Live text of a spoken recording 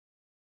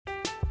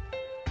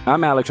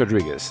I'm Alex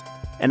Rodriguez.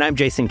 And I'm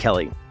Jason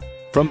Kelly.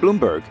 From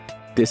Bloomberg,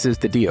 this is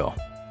The Deal.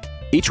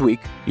 Each week,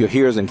 you'll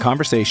hear us in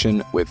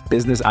conversation with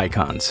business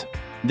icons.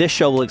 This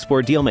show will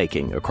explore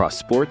deal-making across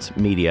sports,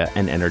 media,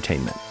 and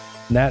entertainment.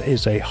 That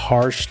is a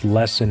harsh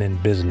lesson in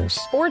business.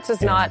 Sports is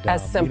not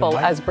as simple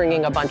as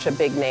bringing a bunch of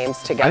big names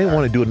together. I didn't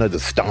want to do another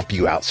stomp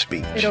you out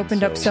speech. It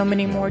opened up so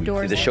many more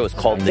doors. The show is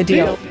called The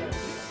Deal.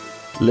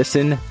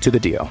 Listen to The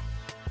Deal.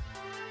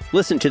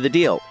 Listen to The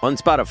Deal on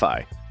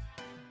Spotify.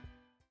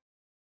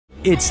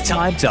 It's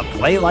time to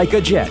play like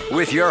a Jet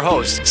with your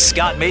host,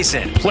 Scott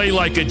Mason. Play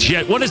like a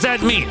Jet. What does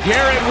that mean?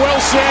 Garrett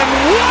Wilson.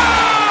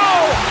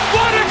 Wow!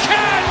 What a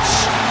catch!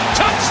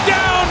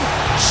 Touchdown,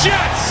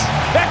 Jets!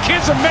 That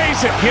kid's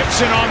amazing.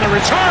 Gibson on the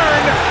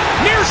return.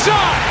 Near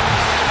side.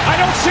 I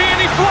don't see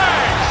any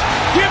flags.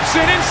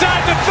 Gibson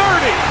inside the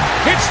 30.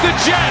 Hits the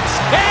Jets.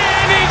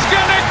 And he's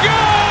going to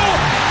go!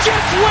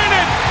 Jets win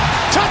it!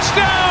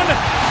 Touchdown!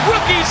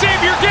 Rookie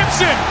Xavier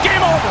Gibson.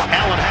 Game over.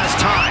 Allen has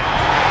time.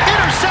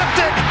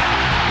 Intercepted.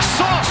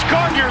 Sauce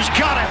Gardner's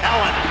got it.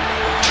 Allen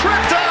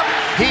tripped up.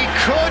 He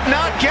could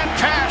not get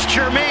past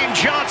Jermaine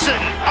Johnson.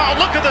 Oh,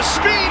 look at the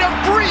speed of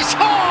Breece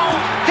Hall.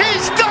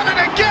 He's done it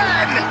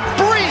again.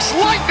 Breece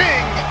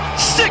Lightning,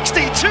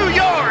 62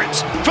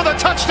 yards for the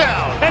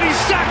touchdown. And he's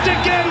sacked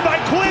again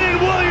by Quinnen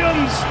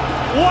Williams.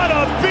 What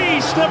a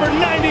beast, number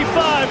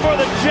 95 for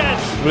the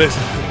Jets.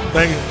 Listen,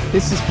 thank you.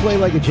 This is Play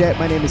Like a Jet.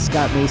 My name is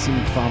Scott Mason.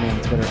 You can follow me on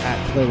Twitter at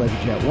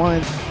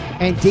PlayLikeAJet1.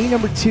 And day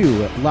number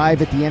 2,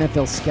 live at the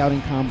NFL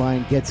Scouting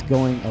Combine, gets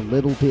going a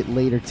little bit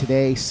later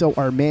today. So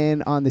our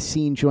man on the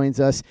scene joins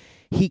us.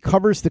 He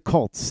covers the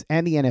Colts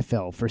and the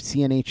NFL for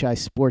CNHI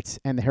Sports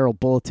and the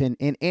Herald Bulletin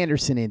in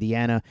Anderson,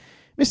 Indiana.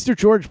 Mr.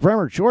 George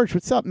Bremer. George,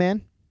 what's up,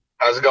 man?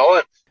 How's it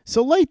going?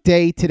 So light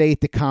day today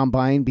at the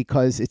Combine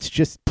because it's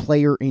just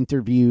player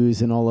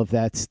interviews and all of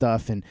that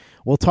stuff. And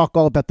we'll talk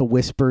all about the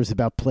whispers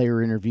about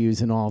player interviews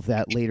and all of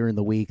that later in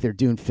the week. They're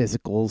doing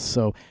physicals,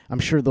 so I'm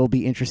sure there'll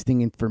be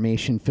interesting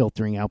information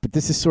filtering out. But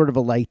this is sort of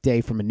a light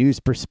day from a news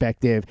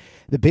perspective.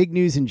 The big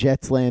news in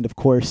Jets land, of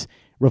course,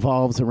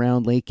 revolves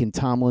around Laken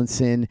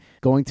Tomlinson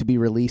going to be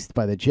released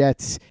by the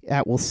Jets.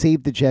 That will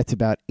save the Jets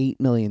about $8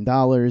 million.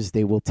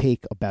 They will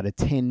take about a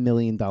 $10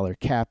 million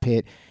cap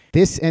hit.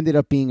 This ended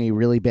up being a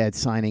really bad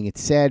signing.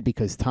 It's sad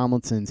because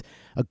Tomlinson's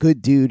a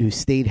good dude who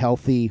stayed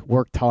healthy,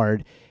 worked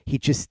hard. He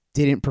just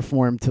didn't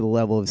perform to the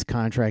level of his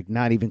contract,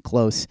 not even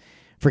close.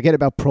 Forget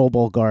about Pro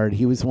Bowl guard.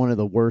 He was one of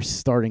the worst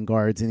starting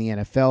guards in the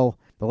NFL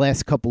the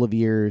last couple of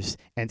years,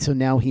 and so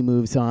now he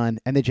moves on,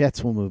 and the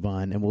Jets will move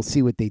on, and we'll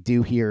see what they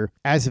do here.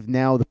 As of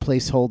now, the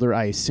placeholder,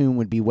 I assume,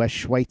 would be Wes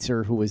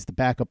Schweitzer, who was the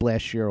backup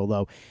last year,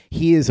 although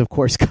he is, of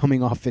course,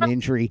 coming off an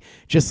injury,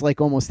 just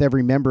like almost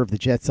every member of the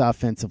Jets'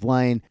 offensive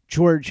line.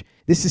 George,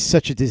 this is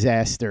such a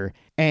disaster,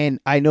 and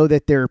I know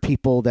that there are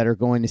people that are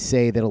going to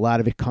say that a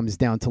lot of it comes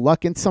down to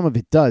luck, and some of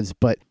it does,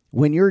 but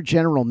when you're a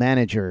general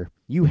manager,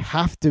 you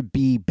have to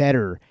be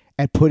better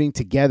at putting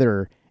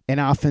together an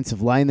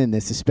offensive line than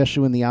this,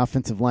 especially when the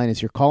offensive line is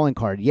your calling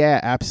card. Yeah,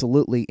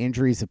 absolutely,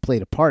 injuries have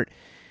played a part,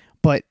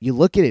 but you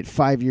look at it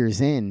 5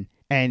 years in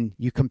and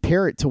you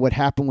compare it to what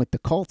happened with the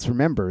Colts.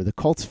 Remember, the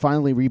Colts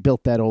finally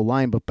rebuilt that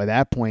O-line, but by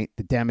that point,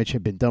 the damage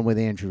had been done with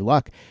Andrew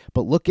Luck.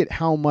 But look at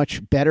how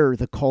much better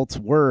the Colts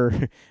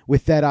were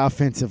with that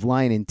offensive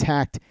line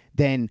intact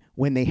than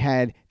when they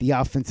had the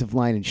offensive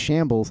line in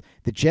shambles.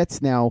 The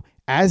Jets now,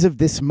 as of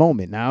this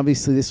moment, now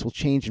obviously this will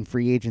change in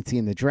free agency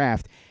and the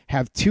draft,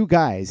 have 2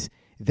 guys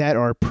that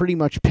are pretty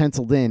much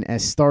penciled in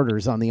as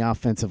starters on the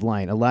offensive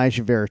line,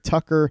 Elijah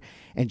Vera-Tucker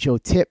and Joe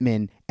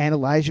Tippmann. And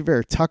Elijah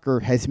Vera-Tucker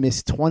has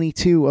missed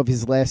 22 of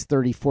his last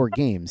 34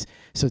 games.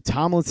 So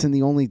Tomlinson,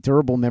 the only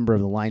durable member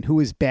of the line, who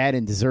is bad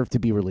and deserved to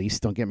be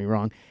released, don't get me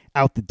wrong,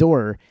 out the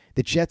door.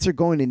 The Jets are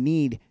going to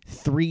need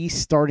 3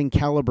 starting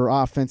caliber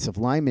offensive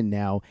linemen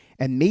now,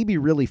 and maybe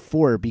really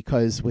 4,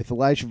 because with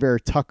Elijah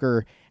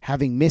Vera-Tucker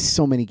having missed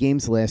so many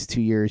games the last 2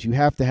 years, you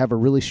have to have a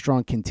really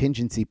strong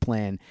contingency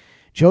plan.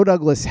 Joe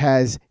Douglas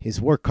has his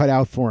work cut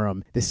out for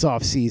him this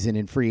offseason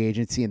in free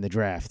agency and the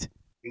draft.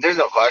 There's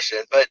no question.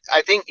 But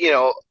I think,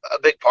 a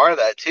big part of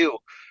that, too,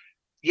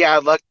 yeah,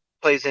 luck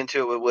plays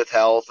into it with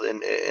health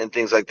and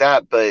things like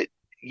that. But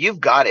you've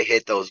got to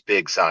hit those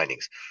big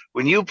signings.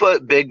 When you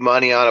put big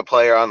money on a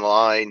player on the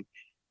line,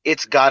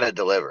 it's got to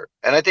deliver.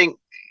 And I think,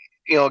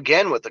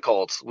 again, with the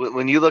Colts,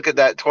 when you look at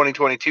that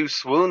 2022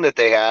 swoon that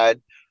they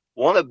had,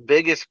 one of the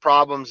biggest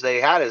problems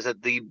they had is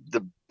that the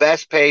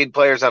best paid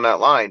players on that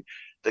line,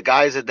 the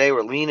guys that they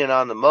were leaning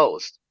on the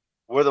most,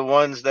 were the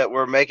ones that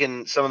were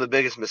making some of the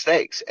biggest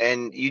mistakes.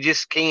 And you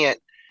just can't,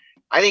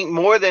 I think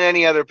more than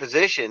any other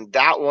position,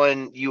 that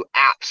one you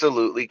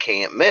absolutely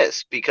can't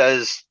miss,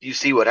 because you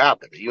see what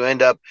happens. You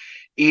end up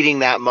eating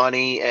that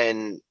money,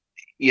 and,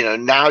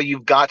 now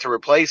you've got to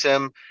replace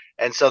him.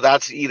 And so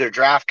that's either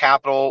draft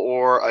capital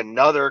or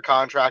another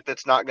contract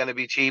that's not going to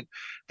be cheap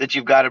that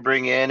you've got to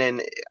bring in.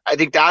 And I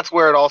think that's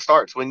where it all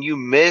starts. When you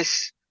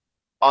miss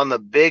on the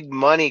big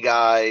money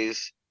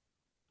guys,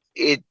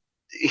 it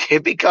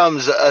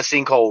becomes a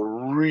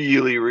sinkhole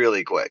really,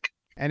 really quick.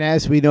 And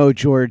as we know,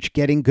 George,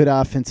 getting good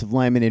offensive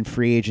linemen in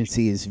free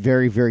agency is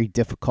very, very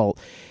difficult.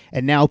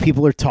 And now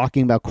people are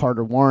talking about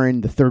Carter Warren,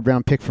 the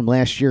third-round pick from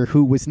last year,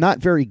 who was not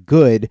very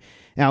good.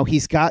 Now,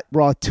 he's got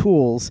raw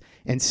tools,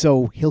 and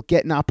so he'll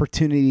get an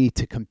opportunity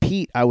to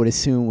compete, I would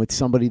assume, with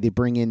somebody they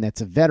bring in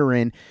that's a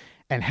veteran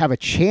and have a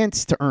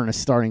chance to earn a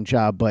starting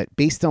job. But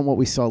based on what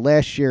we saw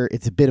last year,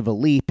 it's a bit of a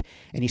leap,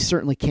 and you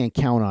certainly can't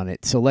count on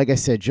it. So like I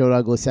said, Joe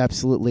Douglas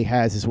absolutely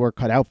has his work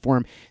cut out for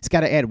him. He's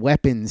got to add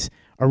weapons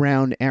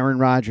around Aaron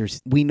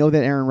Rodgers. We know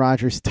that Aaron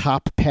Rodgers'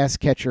 top pass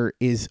catcher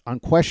is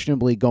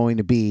unquestionably going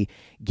to be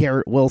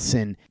Garrett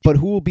Wilson, but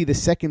who will be the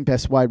second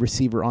best wide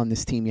receiver on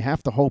this team? You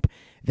have to hope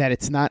that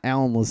it's not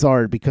Allen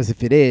Lazard, because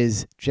if it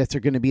is, Jets are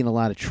going to be in a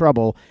lot of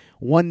trouble.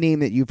 One name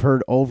that you've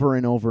heard over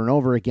and over and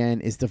over again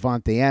is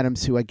Davante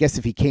Adams, who I guess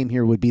if he came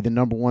here would be the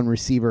number one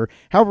receiver,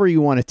 however you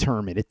want to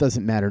term it. It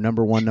doesn't matter,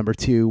 number one, number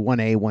two,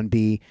 1A,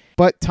 1B.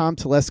 But Tom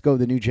Telesco,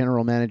 the new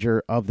general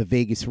manager of the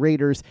Vegas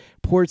Raiders,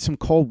 poured some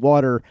cold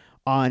water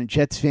on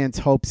Jets fans'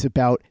 hopes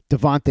about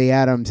Davante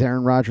Adams,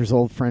 Aaron Rodgers'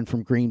 old friend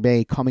from Green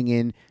Bay, coming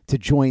in to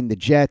join the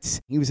Jets.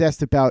 He was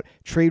asked about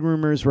trade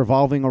rumors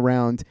revolving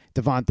around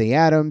Davante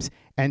Adams,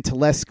 and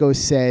Telesco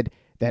said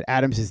that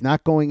Adams is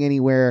not going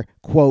anywhere.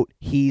 Quote,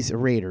 he's a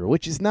Raider,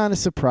 which is not a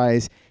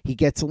surprise. He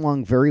gets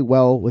along very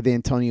well with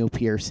Antonio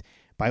Pierce.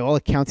 By all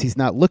accounts, he's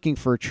not looking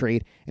for a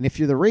trade. And if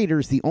you're the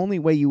Raiders, the only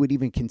way you would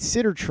even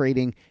consider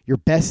trading your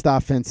best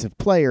offensive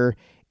player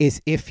is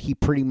if he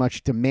pretty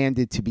much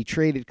demanded to be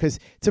traded, because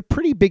it's a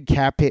pretty big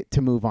cap hit to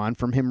move on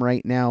from him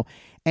right now.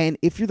 And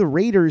if you're the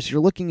Raiders,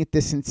 you're looking at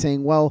this and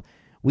saying, well,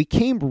 we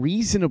came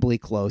reasonably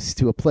close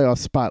to a playoff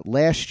spot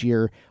last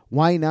year.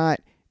 Why not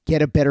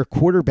get a better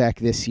quarterback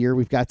this year?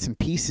 We've got some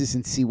pieces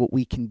and see what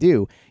we can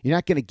do. You're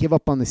not going to give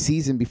up on the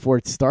season before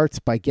it starts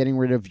by getting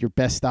rid of your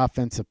best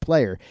offensive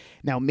player.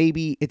 Now,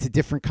 maybe it's a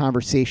different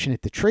conversation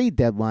at the trade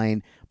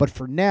deadline, but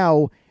for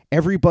now,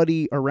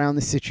 everybody around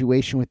the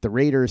situation with the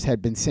Raiders had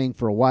been saying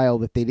for a while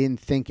that they didn't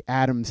think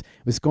Adams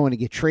was going to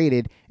get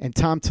traded, and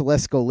Tom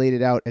Telesco laid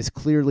it out as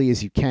clearly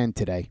as you can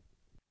today.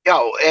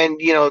 Yeah, and,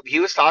 he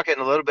was talking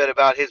a little bit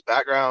about his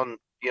background,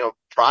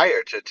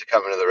 prior to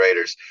coming to the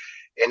Raiders.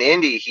 In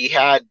Indy, he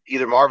had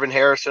either Marvin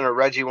Harrison or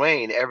Reggie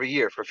Wayne every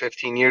year for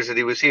 15 years that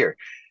he was here.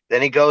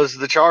 Then he goes to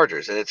the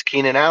Chargers, and it's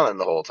Keenan Allen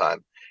the whole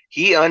time.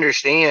 He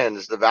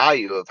understands the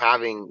value of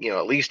having,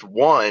 at least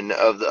one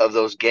of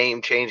those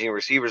game-changing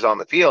receivers on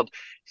the field.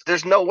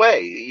 There's no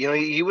way,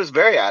 he was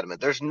very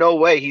adamant. There's no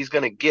way he's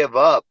going to give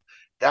up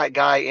that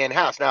guy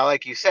in-house. Now,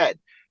 like you said,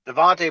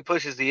 Davante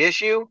pushes the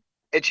issue,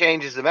 it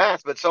changes the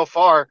math. But so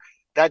far,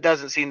 that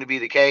doesn't seem to be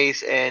the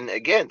case. And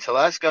again,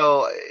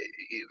 Telesco,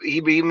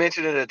 he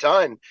mentioned it a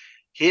ton.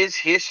 His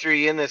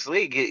history in this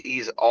league,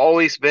 he's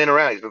always been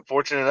around. He's been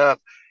fortunate enough.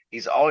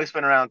 He's always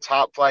been around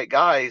top-flight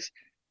guys.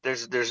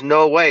 There's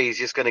no way he's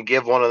just going to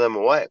give one of them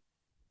away.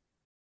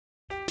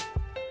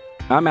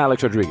 I'm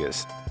Alex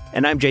Rodriguez.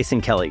 And I'm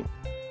Jason Kelly.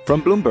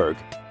 From Bloomberg,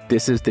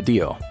 this is The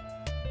Deal.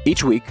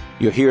 Each week,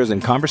 you'll hear us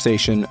in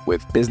conversation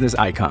with business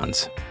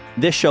icons.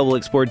 This show will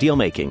explore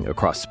deal-making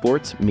across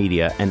sports,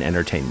 media, and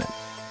entertainment.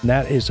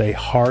 That is a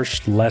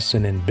harsh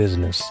lesson in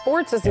business.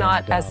 Sports is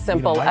not as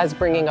simple as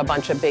bringing a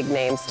bunch of big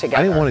names together.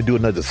 I didn't want to do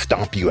another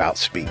stomp you out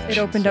speech. It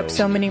opened up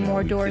so many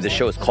more doors. The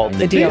show is called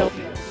The Deal.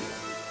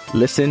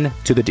 Listen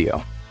to The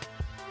Deal.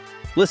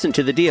 Listen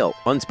to The Deal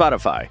on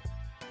Spotify.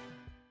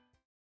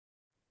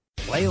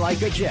 Play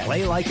like a Jet.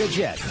 Play like a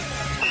Jet.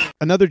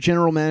 Another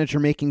general manager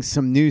making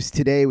some news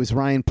today was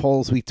Ryan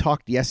Poles. We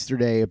talked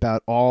yesterday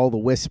about all the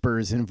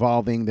whispers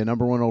involving the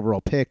number one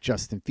overall pick,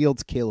 Justin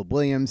Fields, Caleb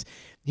Williams.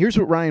 Here's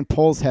what Ryan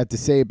Poles had to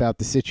say about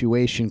the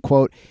situation.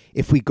 Quote,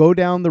 if we go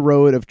down the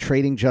road of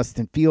trading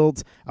Justin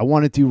Fields, I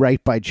want to do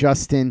right by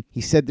Justin.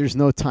 He said there's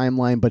no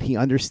timeline, but he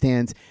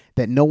understands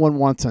that no one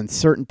wants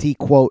uncertainty.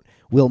 Quote,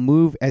 we'll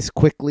move as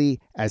quickly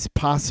as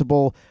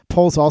possible.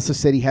 Poles also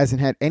said he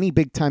hasn't had any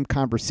big-time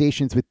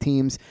conversations with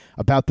teams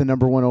about the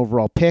number one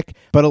overall pick,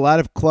 but a lot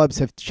of clubs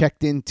have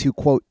checked in to,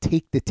 quote,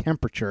 take the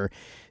temperature.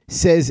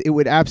 Says it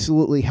would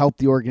absolutely help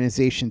the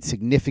organization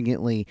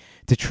significantly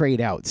to trade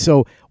out.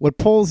 So what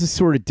Poles is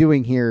sort of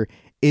doing here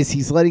is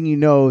he's letting you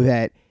know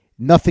that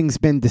nothing's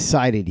been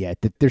decided yet,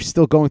 that they're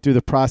still going through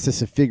the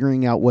process of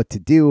figuring out what to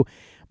do.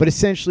 But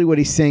essentially what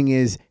he's saying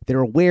is they're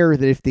aware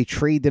that if they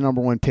trade the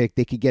number one pick,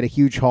 they could get a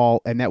huge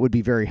haul, and that would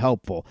be very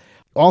helpful.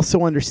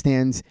 Also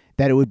understands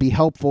that it would be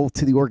helpful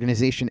to the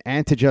organization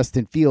and to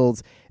Justin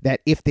Fields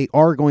that if they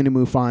are going to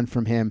move on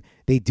from him,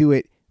 they do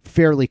it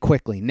fairly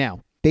quickly.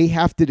 Now, they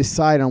have to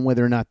decide on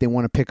whether or not they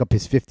want to pick up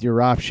his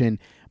fifth-year option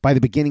by the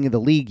beginning of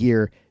the league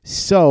year.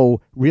 So,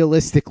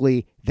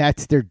 realistically,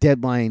 that's their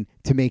deadline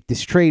to make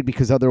this trade,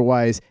 because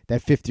otherwise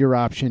that fifth-year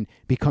option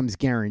becomes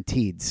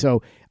guaranteed.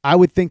 So, I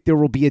would think there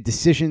will be a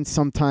decision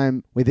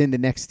sometime within the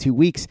next 2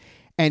 weeks.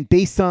 And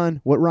based on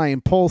what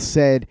Ryan Poles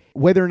said,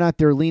 whether or not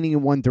they're leaning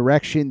in one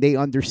direction, they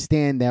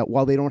understand that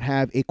while they don't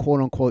have a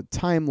quote-unquote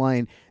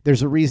timeline,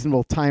 there's a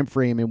reasonable time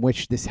frame in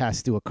which this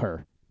has to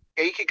occur.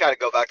 You can kind of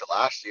go back to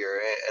last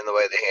year and the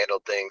way they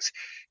handled things.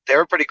 they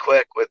were pretty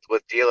quick with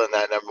dealing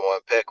that number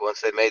one pick.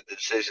 Once they made the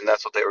decision,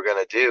 that's what they were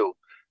going to do.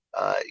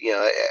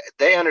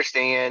 They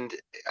understand,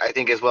 I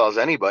think, as well as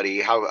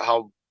anybody,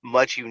 how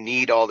much you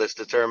need all this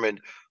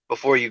determined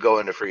before you go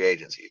into free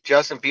agency. If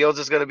Justin Fields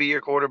is going to be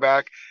your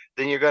quarterback,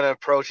 then you're going to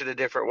approach it a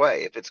different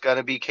way. If it's going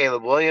to be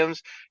Caleb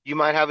Williams, you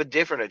might have a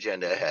different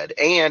agenda ahead.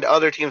 And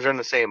other teams are in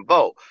the same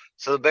boat.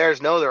 So the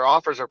Bears know their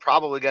offers are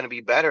probably going to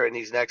be better in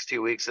these next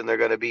 2 weeks than they're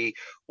going to be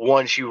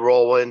once you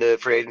roll into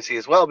free agency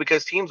as well,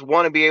 because teams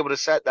want to be able to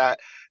set that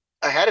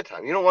ahead of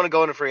time. You don't want to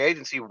go into free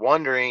agency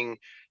wondering,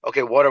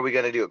 okay, what are we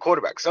going to do at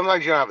quarterback?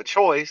 Sometimes you don't have a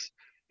choice.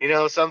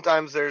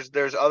 Sometimes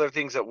there's other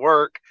things that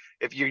work.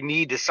 If you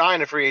need to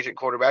sign a free agent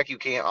quarterback, you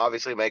can't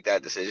obviously make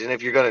that decision.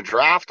 If you're going to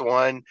draft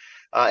one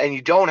and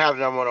you don't have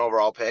the number one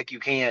overall pick, you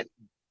can't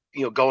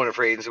go into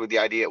free agency with the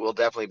idea it will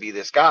definitely be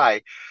this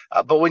guy.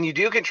 But when you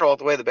do control it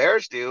the way the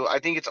Bears do, I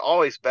think it's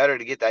always better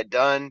to get that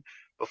done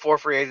before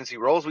free agency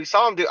rolls. We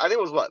saw him do, I think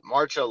it was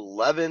March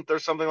 11th or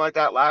something like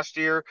that last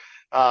year,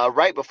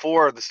 right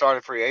before the start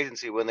of free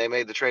agency when they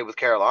made the trade with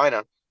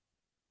Carolina.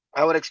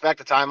 I would expect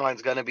the timeline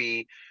is going to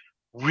be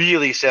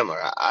really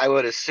similar. I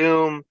would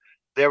assume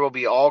there will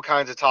be all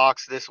kinds of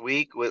talks this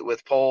week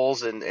with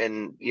polls and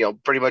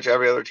pretty much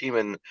every other team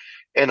in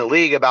the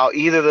league about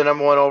either the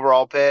number one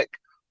overall pick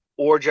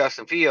or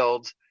Justin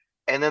Fields.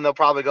 And then they'll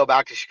probably go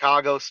back to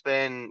Chicago,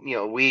 spend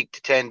a week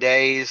to 10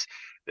 days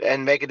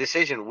and make a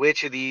decision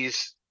which of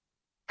these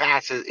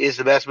paths is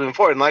the best moving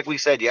forward. And like we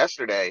said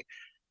yesterday,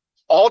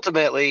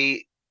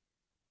 ultimately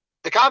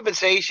the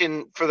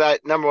compensation for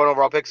that number one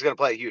overall pick is going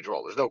to play a huge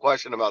role. There's no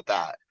question about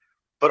that.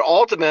 But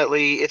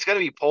ultimately, it's going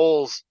to be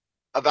Poles'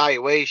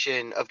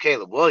 evaluation of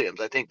Caleb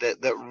Williams. I think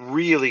that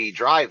really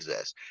drives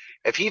this.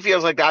 If he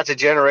feels like that's a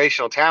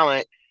generational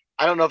talent,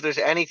 I don't know if there's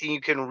anything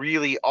you can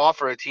really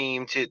offer a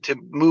team to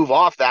move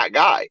off that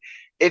guy.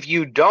 If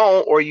you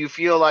don't, or you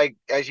feel like,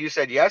 as you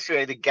said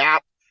yesterday, the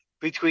gap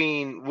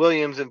between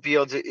Williams and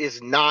Fields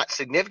is not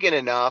significant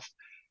enough,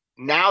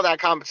 now that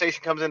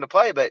compensation comes into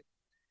play. But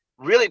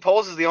really,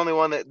 Poles is the only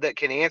one that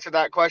can answer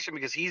that question,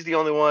 because he's the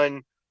only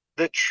one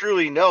that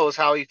truly knows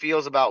how he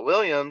feels about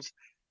Williams.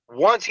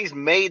 Once he's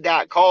made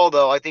that call,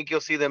 though, I think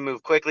you'll see them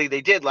move quickly.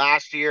 They did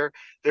last year.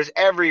 There's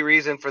every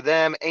reason for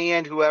them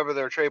and whoever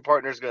their trade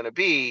partner is going to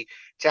be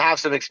to have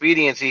some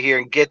expediency here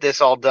and get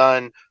this all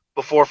done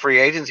before free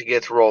agency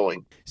gets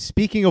rolling.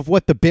 Speaking of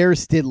what the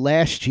Bears did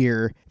last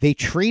year, they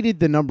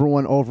traded the number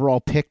one overall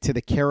pick to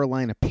the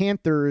Carolina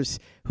Panthers,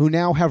 who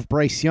now have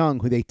Bryce Young,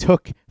 who they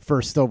took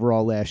first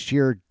overall last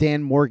year.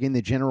 Dan Morgan,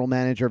 the general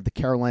manager of the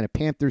Carolina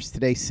Panthers,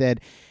 today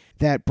said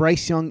that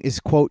Bryce Young is,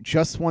 quote,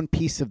 just one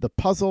piece of the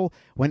puzzle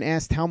when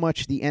asked how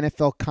much the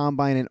NFL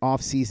Combine and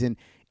offseason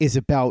is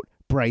about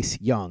Bryce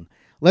Young.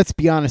 Let's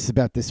be honest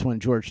about this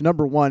one, George.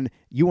 Number one,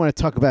 you want to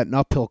talk about an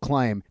uphill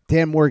climb.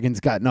 Dan Morgan's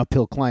got an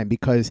uphill climb,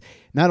 because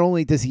not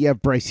only does he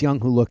have Bryce Young,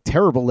 who looked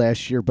terrible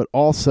last year, but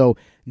also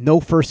no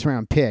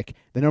first-round pick.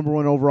 The number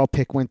one overall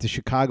pick went to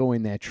Chicago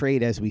in that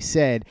trade, as we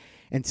said.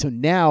 And so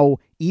now,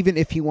 even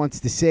if he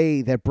wants to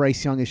say that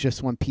Bryce Young is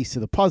just one piece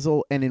of the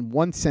puzzle, and in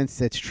one sense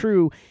that's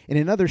true, in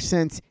another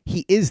sense,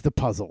 he is the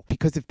puzzle.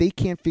 Because if they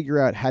can't figure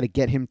out how to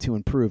get him to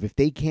improve, if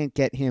they can't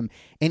get him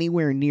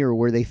anywhere near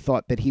where they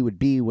thought that he would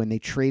be when they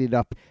traded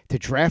up to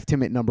draft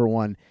him at number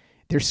one,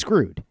 they're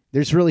screwed.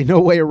 There's really no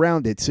way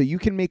around it. So you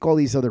can make all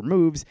these other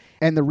moves,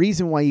 and the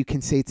reason why you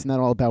can say it's not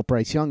all about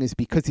Bryce Young is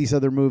because these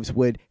other moves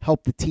would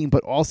help the team,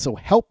 but also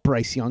help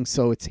Bryce Young,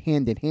 so it's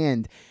hand in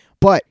hand.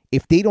 But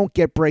if they don't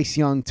get Bryce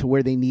Young to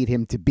where they need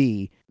him to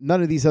be,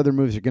 none of these other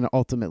moves are going to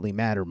ultimately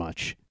matter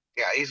much.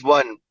 Yeah, he's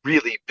one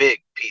really big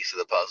piece of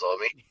the puzzle.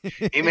 I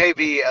mean, he may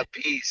be a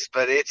piece,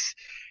 but it's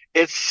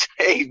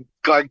a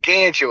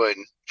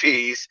gargantuan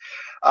piece.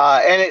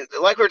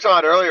 Like we were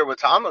talking earlier with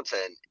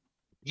Tomlinson,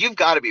 you've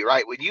got to be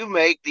right. When you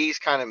make these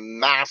kind of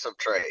massive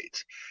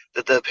trades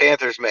that the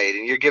Panthers made,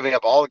 and you're giving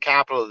up all the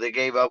capital that they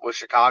gave up with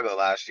Chicago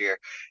last year,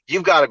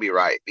 you've got to be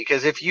right.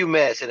 Because if you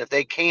miss, and if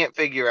they can't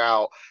figure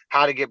out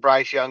how to get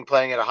Bryce Young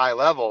playing at a high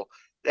level,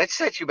 that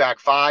sets you back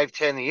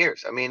 5-10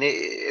 years. I mean,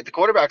 at the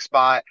quarterback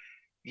spot,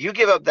 you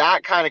give up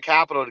that kind of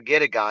capital to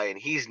get a guy, and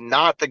he's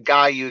not the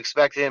guy you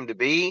expect him to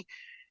be,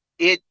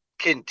 it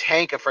can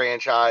tank a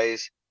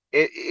franchise.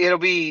 It'll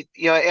be,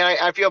 and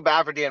I feel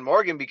bad for Dan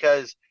Morgan,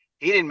 because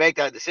he didn't make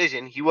that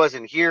decision. He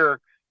wasn't here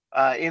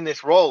in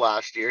this role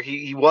last year.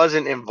 He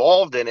wasn't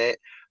involved in it,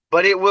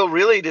 but it will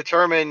really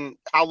determine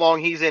how long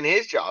he's in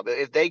his job.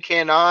 If they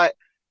cannot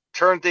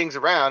turn things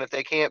around, if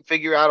they can't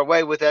figure out a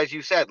way with, as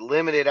you said,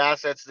 limited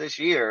assets this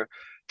year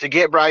to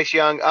get Bryce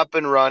Young up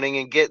and running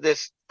and get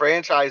this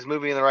franchise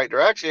moving in the right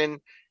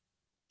direction,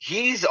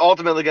 he's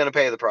ultimately going to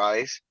pay the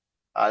price.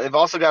 They've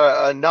also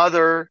got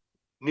another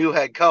new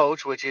head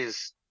coach, which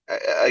is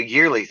a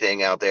yearly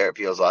thing out there, it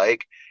feels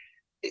like.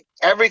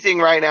 Everything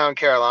right now in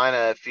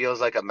Carolina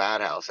feels like a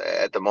madhouse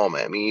at the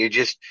moment. I mean,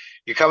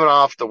 you're coming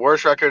off the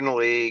worst record in the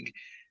league.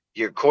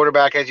 Your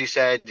quarterback, as you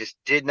said, just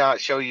did not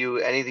show you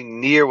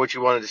anything near what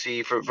you wanted to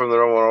see from the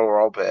number one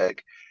overall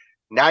pick.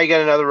 Now you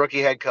got another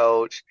rookie head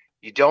coach.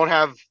 You don't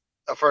have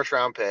a first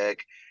round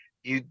pick.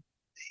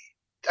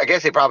 I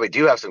guess they probably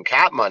do have some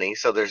cap money,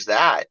 so there's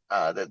that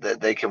that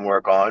they can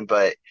work on.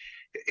 But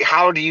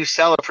how do you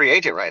sell a free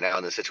agent right now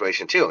in this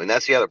situation too? And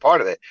that's the other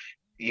part of it.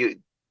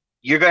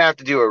 You're going to have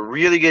to do a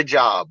really good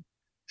job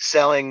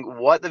selling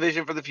what the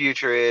vision for the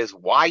future is,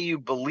 why you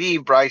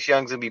believe Bryce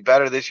Young's going to be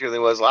better this year than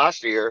he was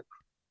last year.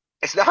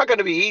 It's not going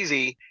to be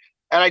easy.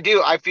 And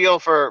I feel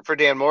for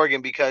Dan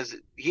Morgan because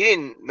he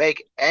didn't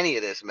make any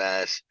of this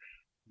mess,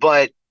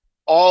 but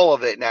all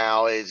of it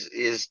now is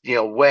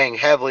weighing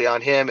heavily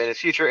on him and his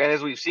future. And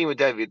as we've seen with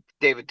David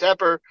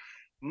Tepper,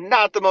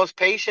 not the most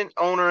patient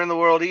owner in the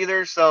world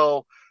either.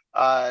 So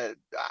that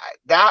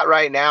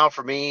right now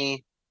for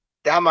me,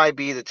 that might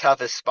be the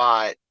toughest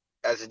spot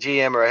as a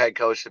GM or a head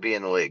coach to be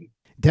in the league.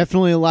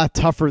 Definitely a lot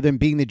tougher than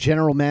being the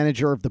general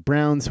manager of the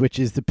Browns, which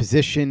is the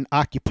position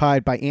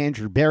occupied by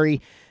Andrew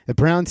Berry. The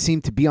Browns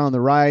seem to be on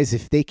the rise.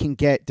 If they can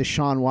get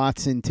Deshaun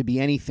Watson to be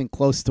anything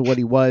close to what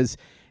he was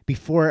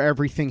before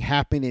everything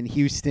happened in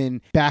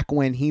Houston, back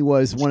when he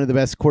was one of the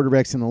best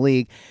quarterbacks in the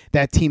league,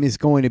 that team is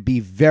going to be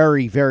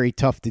very, very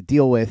tough to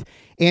deal with.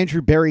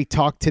 Andrew Berry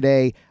talked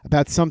today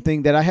about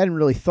something that I hadn't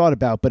really thought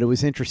about, but it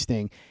was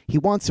interesting. He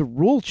wants a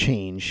rule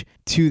change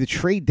to the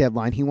trade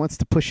deadline. He wants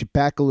to push it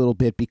back a little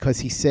bit because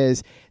he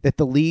says that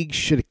the league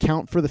should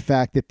account for the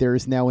fact that there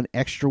is now an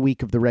extra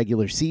week of the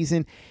regular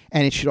season,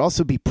 and it should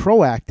also be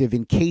proactive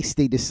in case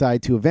they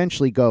decide to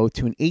eventually go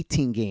to an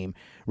 18-game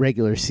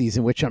regular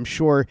season, which I'm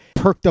sure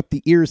perked up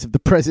the ears of the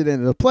president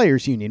of the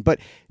Players Union. But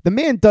the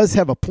man does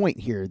have a point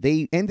here.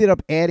 They ended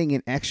up adding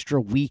an extra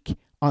week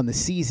on the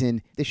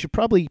season. They should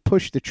probably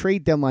push the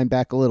trade deadline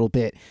back a little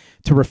bit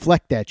to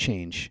reflect that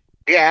change.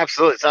 Yeah,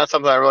 absolutely. It's not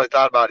something I really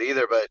thought about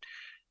either, but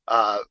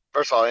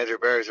first of all, Andrew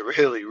Berry is a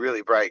really,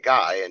 really bright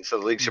guy, and so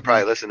the league should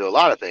probably listen to a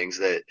lot of things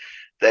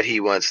that he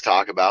wants to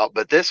talk about.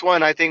 But this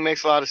one, I think,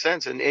 makes a lot of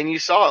sense, and you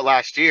saw it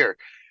last year.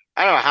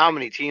 I don't know how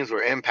many teams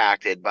were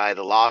impacted by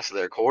the loss of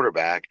their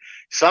quarterback.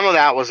 Some of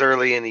that was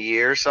early in the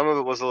year. Some of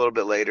it was a little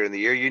bit later in the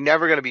year. You're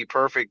never going to be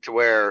perfect to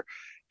where,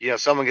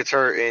 someone gets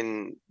hurt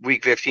in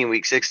week 15,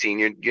 week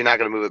 16. You're not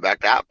going to move it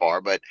back that far.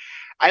 But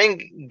I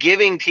think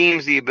giving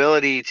teams the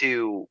ability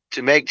to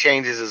make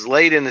changes as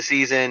late in the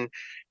season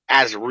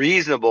as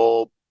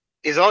reasonable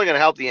is only going to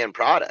help the end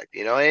product,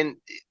 and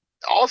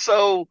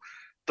also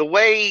the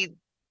way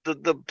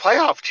the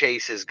playoff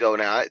chases go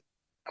now. At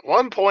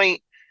one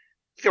point,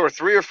 there were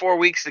 3 or 4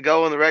 weeks to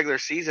go in the regular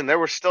season. There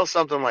were still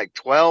something like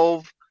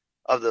 12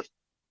 of the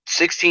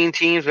 16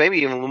 teams, maybe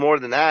even a little more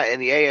than that, in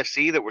the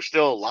AFC that were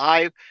still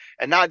alive,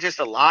 and not just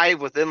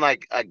alive within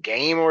like a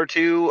game or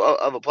two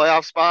of a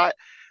playoff spot.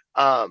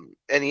 And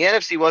the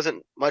NFC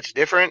wasn't much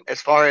different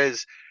as far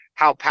as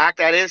how packed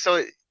that is.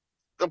 So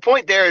the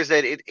point there is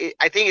that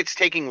I think it's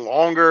taking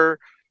longer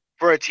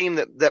for a team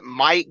that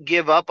might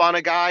give up on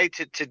a guy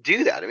to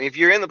do that. I mean, if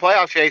you're in the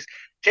playoff chase,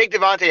 take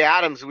Devontae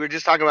Adams. We were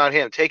just talking about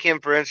him. Take him,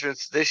 for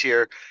instance, this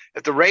year.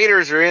 If the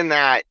Raiders are in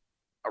that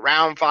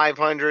around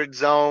 500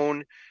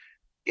 zone,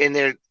 and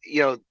they're,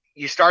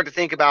 you start to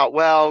think about,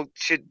 well,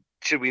 should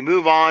we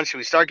move on? Should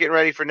we start getting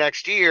ready for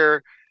next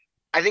year?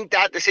 I think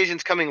that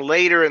decision's coming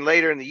later and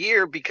later in the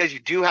year because you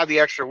do have the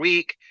extra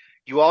week.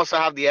 You also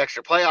have the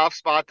extra playoff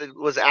spot that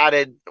was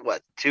added,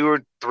 2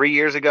 or 3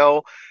 years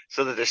ago,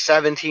 so that there's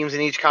 7 teams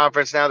in each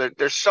conference now.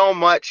 There's so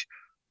much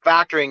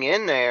factoring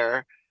in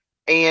there.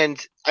 And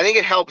I think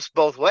it helps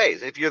both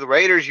ways. If you're the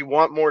Raiders, you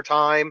want more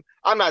time.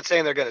 I'm not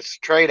saying they're going to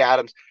trade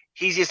Adams.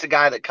 He's just a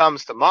guy that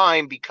comes to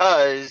mind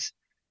because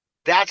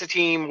that's a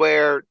team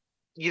where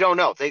you don't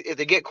know. If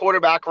they get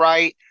quarterback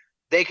right,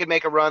 they could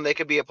make a run. They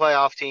could be a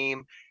playoff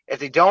team. If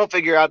they don't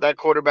figure out that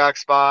quarterback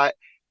spot,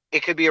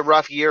 it could be a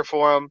rough year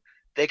for them.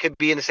 They could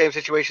be in the same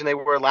situation they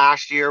were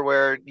last year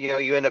where,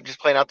 you end up just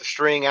playing out the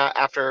string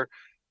after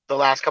the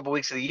last couple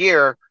weeks of the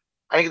year.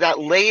 I think that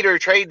later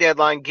trade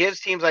deadline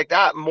gives teams like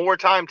that more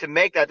time to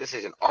make that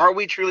decision. Are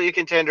we truly a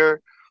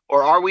contender,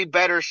 or are we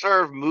better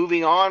served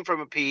moving on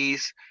from a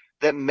piece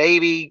that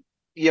maybe,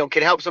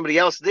 can help somebody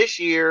else this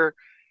year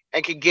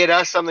and can get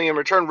us something in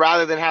return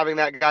rather than having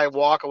that guy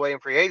walk away in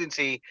free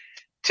agency?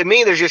 To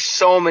me, there's just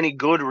so many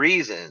good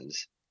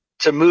reasons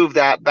to move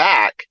that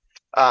back.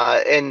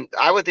 And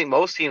I would think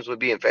most teams would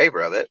be in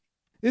favor of it.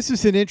 This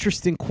is an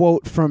interesting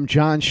quote from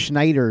John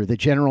Schneider, the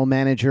general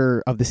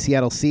manager of the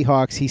Seattle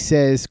Seahawks. He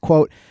says,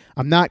 quote,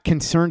 "I'm not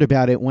concerned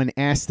about it when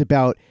asked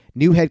about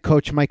new head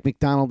coach Mike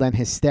Macdonald and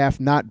his staff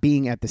not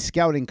being at the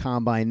scouting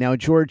combine." Now,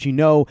 George, you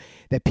know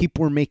that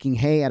people were making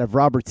hay out of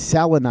Robert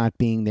Saleh not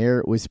being there.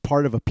 It was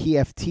part of a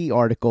PFT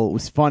article. It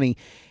was funny.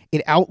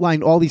 It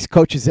outlined all these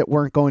coaches that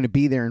weren't going to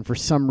be there and for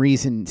some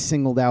reason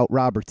singled out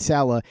Robert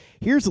Saleh.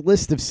 Here's a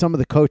list of some of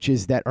the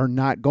coaches that are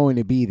not going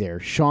to be there: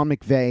 Sean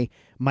McVay,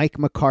 Mike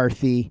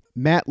McCarthy,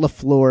 Matt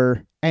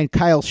LaFleur, and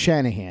Kyle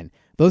Shanahan.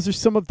 Those are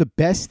some of the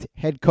best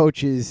head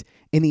coaches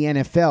in the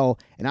NFL.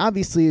 And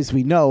obviously, as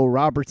we know,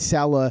 Robert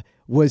Saleh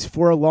was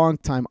for a long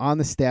time on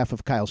the staff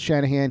of Kyle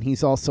Shanahan.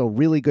 He's also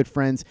really good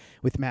friends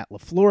with Matt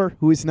LaFleur,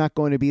 who is not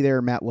going to be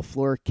there. Matt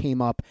LaFleur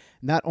came up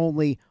not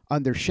only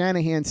under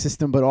Shanahan's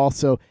system, but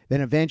also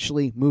then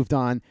eventually moved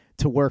on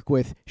to work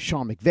with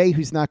Sean McVay,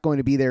 who's not going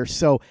to be there.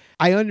 So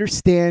I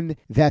understand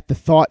that the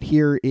thought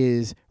here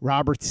is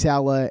Robert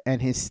Saleh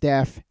and his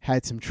staff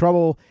had some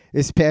trouble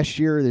this past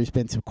year. There's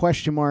been some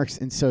question marks,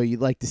 and so you'd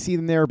like to see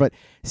them there. But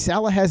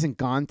Saleh hasn't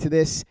gone to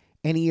this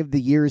any of the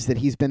years that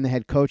he's been the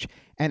head coach.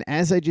 And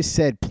as I just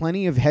said,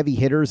 plenty of heavy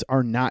hitters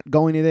are not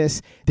going to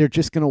this. They're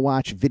just going to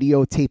watch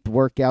videotaped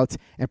workouts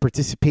and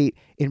participate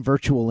in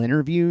virtual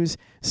interviews.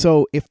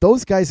 So if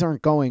those guys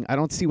aren't going, I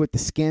don't see what the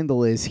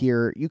scandal is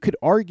here. You could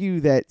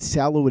argue that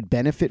Saleh would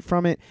benefit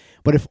from it.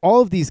 But if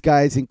all of these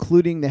guys,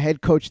 including the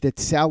head coach that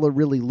Saleh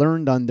really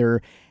learned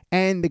under,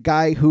 and the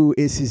guy who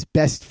is his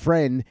best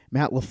friend,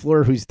 Matt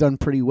LaFleur, who's done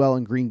pretty well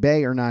in Green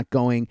Bay, are not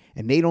going,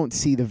 and they don't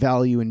see the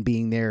value in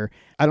being there,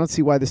 I don't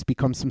see why this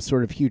becomes some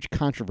sort of huge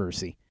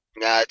controversy.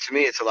 To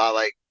me, it's a lot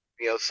like,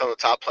 some of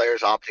the top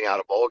players opting out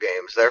of bowl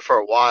games. There for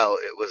a while,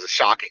 it was a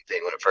shocking thing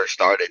when it first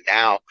started.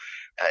 Now,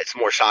 it's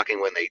more shocking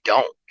when they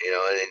don't,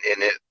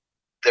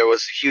 there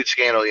was a huge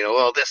scandal,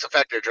 well, this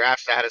affect their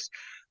draft status.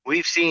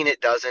 We've seen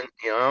it doesn't.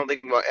 I don't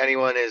think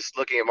anyone is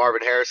looking at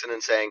Marvin Harrison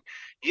and saying,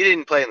 you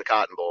didn't play in the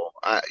Cotton Bowl.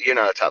 You're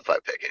not a top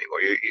 5 pick anymore.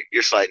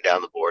 You're sliding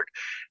down the board.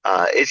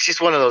 It's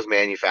just one of those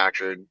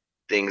manufactured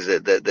things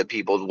that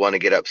people want to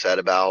get upset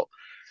about.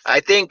 I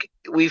think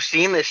we've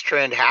seen this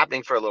trend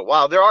happening for a little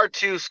while. There are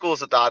two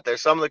schools of thought there.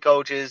 Some of the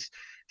coaches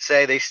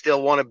say they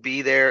still want to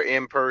be there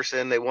in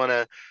person. They want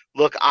to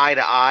look eye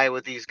to eye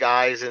with these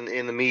guys in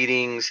the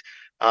meetings,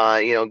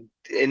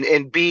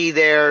 and be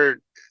there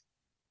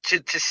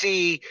to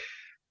see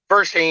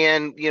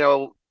firsthand,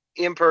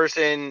 in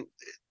person,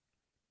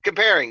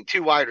 comparing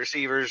two wide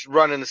receivers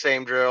running the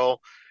same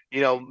drill,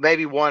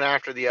 maybe one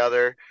after the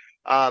other.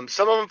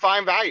 Some of them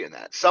find value in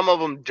that. Some of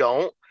them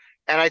don't.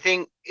 And I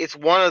think it's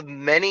one of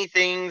many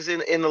things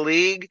in the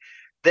league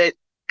that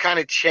kind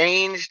of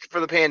changed for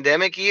the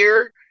pandemic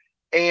year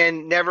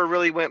and never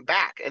really went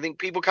back. I think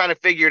people kind of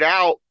figured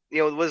out,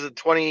 it was a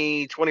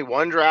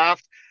 2021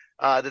 draft,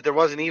 that there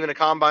wasn't even a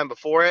combine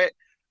before it.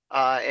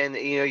 And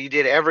you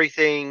did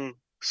everything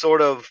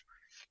sort of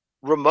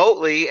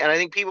remotely. And I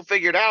think people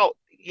figured out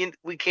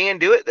we can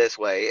do it this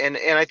way. And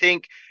I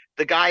think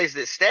the guys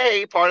that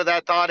stay, part of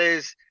that thought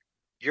is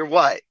you're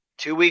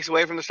 2 weeks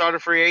away from the start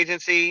of free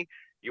agency.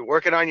 You're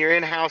working on your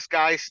in-house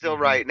guys still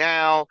right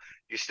now.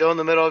 You're still in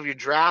the middle of your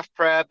draft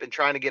prep and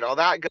trying to get all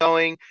that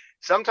going.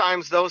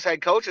 Sometimes those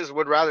head coaches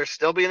would rather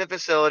still be in the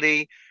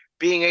facility,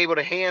 being able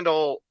to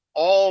handle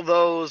all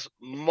those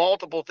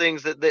multiple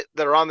things that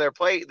are on their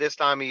plate this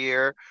time of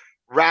year,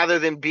 rather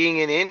than being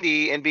in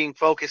Indy and being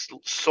focused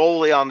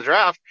solely on the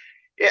draft.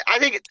 Yeah,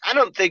 I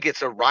don't think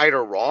it's a right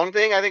or wrong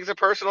thing. I think it's a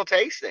personal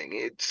taste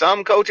thing.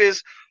 Some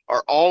coaches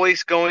are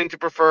always going to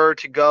prefer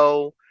to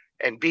go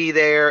and be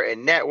there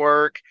and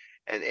network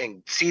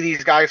and see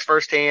these guys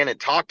firsthand and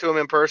talk to them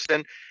in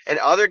person. And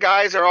other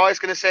guys are always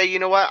going to say, you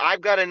know what,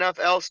 I've got enough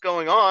else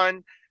going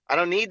on. I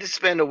don't need to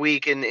spend a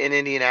week in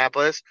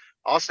Indianapolis.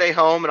 I'll stay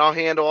home and I'll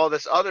handle all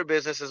this other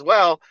business as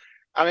well.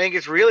 I think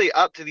it's really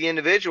up to the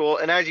individual.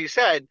 And as you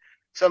said,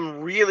 some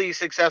really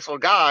successful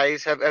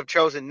guys have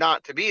chosen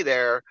not to be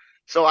there.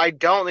 So I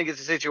don't think it's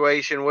a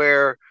situation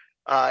where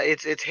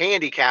it's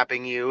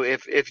handicapping you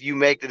if you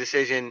make the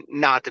decision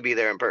not to be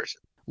there in person.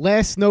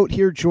 Last note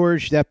here,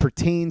 George, that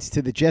pertains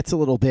to the Jets a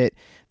little bit.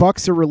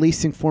 Bucs are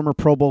releasing former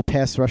Pro Bowl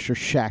pass rusher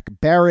Shaq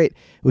Barrett,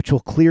 which will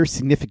clear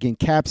significant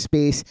cap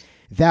space.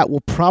 That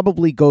will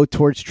probably go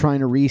towards trying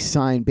to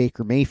re-sign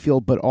Baker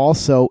Mayfield, but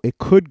also it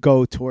could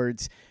go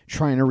towards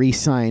trying to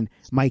re-sign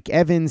Mike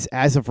Evans.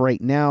 As of right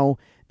now,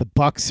 the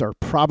Bucs are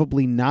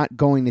probably not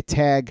going to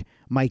tag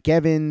Mike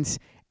Evans,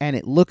 and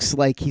it looks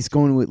like he's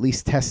going to at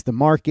least test the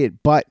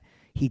market, but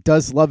he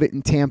does love it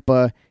in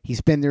Tampa.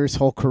 He's been there his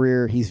whole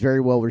career. He's very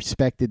well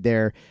respected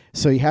there.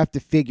 So you have to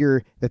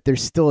figure that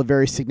there's still a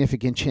very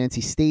significant chance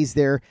he stays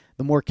there.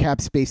 The more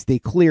cap space they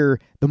clear,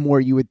 the more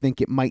you would think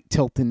it might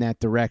tilt in that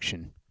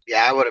direction.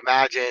 Yeah, I would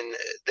imagine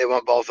they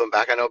want both of them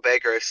back. I know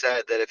Baker has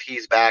said that if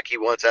he's back, he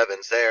wants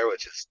Evans there,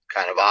 which is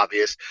kind of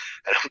obvious.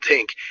 I don't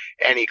think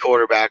any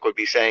quarterback would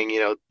be saying,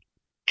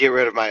 get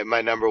rid of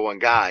my number one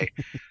guy.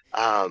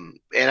 And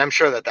I'm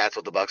sure that's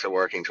what the Bucs are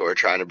working toward,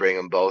 trying to bring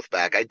them both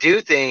back. I do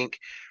think,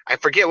 I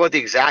forget what the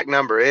exact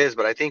number is,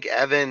 but I think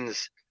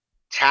Evans'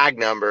 tag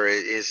number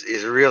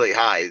is really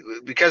high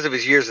because of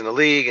his years in the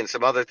league and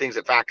some other things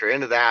that factor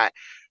into that.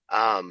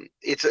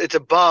 It's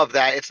above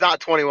that. It's not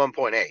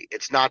 21.8.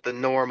 It's not the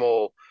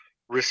normal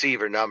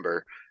receiver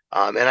number.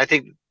 And I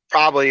think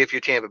probably if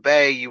you're Tampa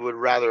Bay, you would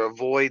rather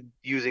avoid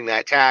using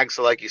that tag.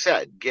 So like you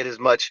said, get as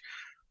much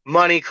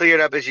money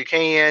cleared up as you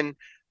can,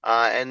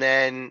 and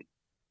then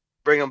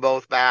bring them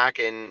both back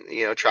and,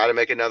 try to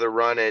make another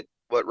run at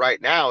what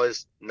right now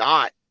is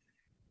not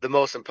the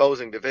most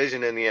imposing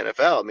division in the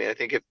NFL. I mean, I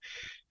think if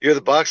you're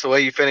the Bucs, the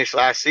way you finished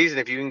last season,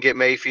 if you can get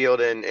Mayfield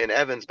and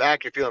Evans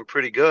back, you're feeling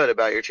pretty good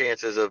about your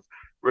chances of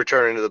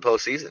returning to the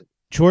postseason.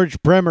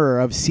 George Bremer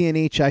of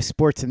CNHI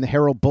Sports and the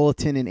Herald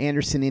Bulletin in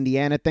Anderson,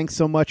 Indiana, thanks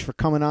so much for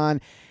coming on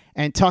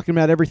and talking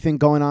about everything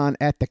going on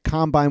at the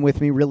Combine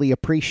with me. Really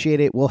appreciate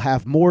it. We'll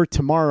have more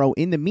tomorrow.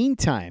 In the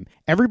meantime,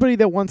 everybody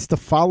that wants to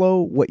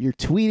follow what you're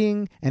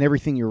tweeting and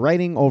everything you're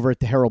writing over at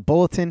the Herald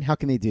Bulletin, how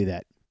can they do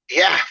that?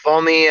 Yeah,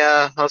 follow me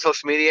on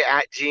social media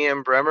at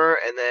GM Bremer,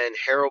 and then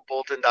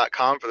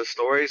heraldbulletin.com for the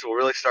stories. We'll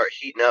really start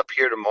heating up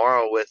here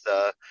tomorrow with,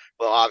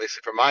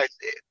 obviously from my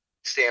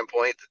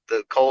standpoint,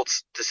 the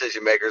Colts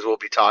decision makers will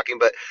be talking,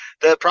 but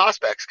the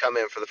prospects come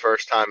in for the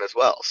first time as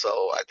well.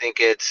 So I think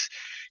it's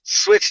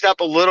switched up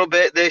a little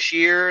bit this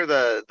year,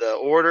 the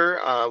order,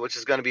 which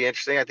is going to be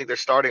interesting. I think they're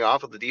starting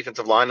off with the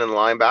defensive line and the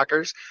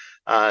linebackers.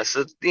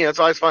 So, it's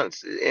always fun.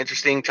 It's an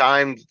interesting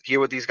time to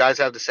hear what these guys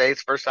have to say.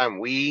 It's the first time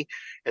we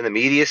in the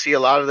media see a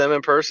lot of them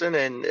in person,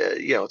 and,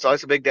 it's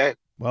always a big day.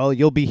 Well,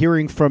 you'll be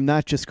hearing from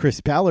not just Chris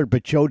Ballard,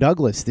 but Joe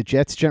Douglas, the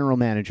Jets general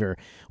manager.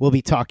 We'll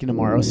be talking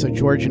tomorrow. So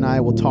George and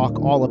I will talk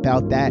all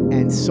about that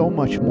and so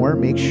much more.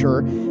 Make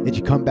sure that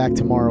you come back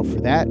tomorrow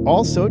for that.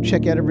 Also,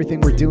 check out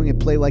everything we're doing at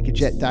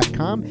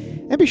playlikeajet.com,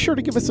 and be sure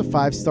to give us a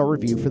 5-star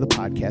review for the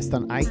podcast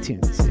on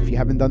iTunes if you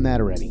haven't done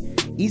that already.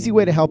 Easy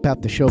way to help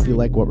out the show if you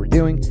like what we're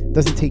doing.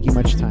 Doesn't take you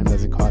much time,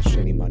 doesn't cost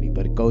you any money,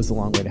 but it goes a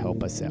long way to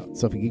help us out.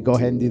 So if you could go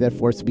ahead and do that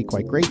for us, we'd be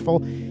quite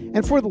grateful.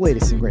 And for the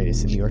latest and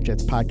greatest in New York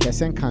Jets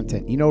podcasts and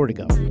content, you know where to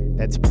go.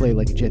 That's Play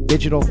Like a Jet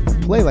Digital,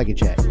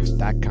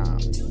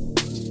 playlikeajet.com.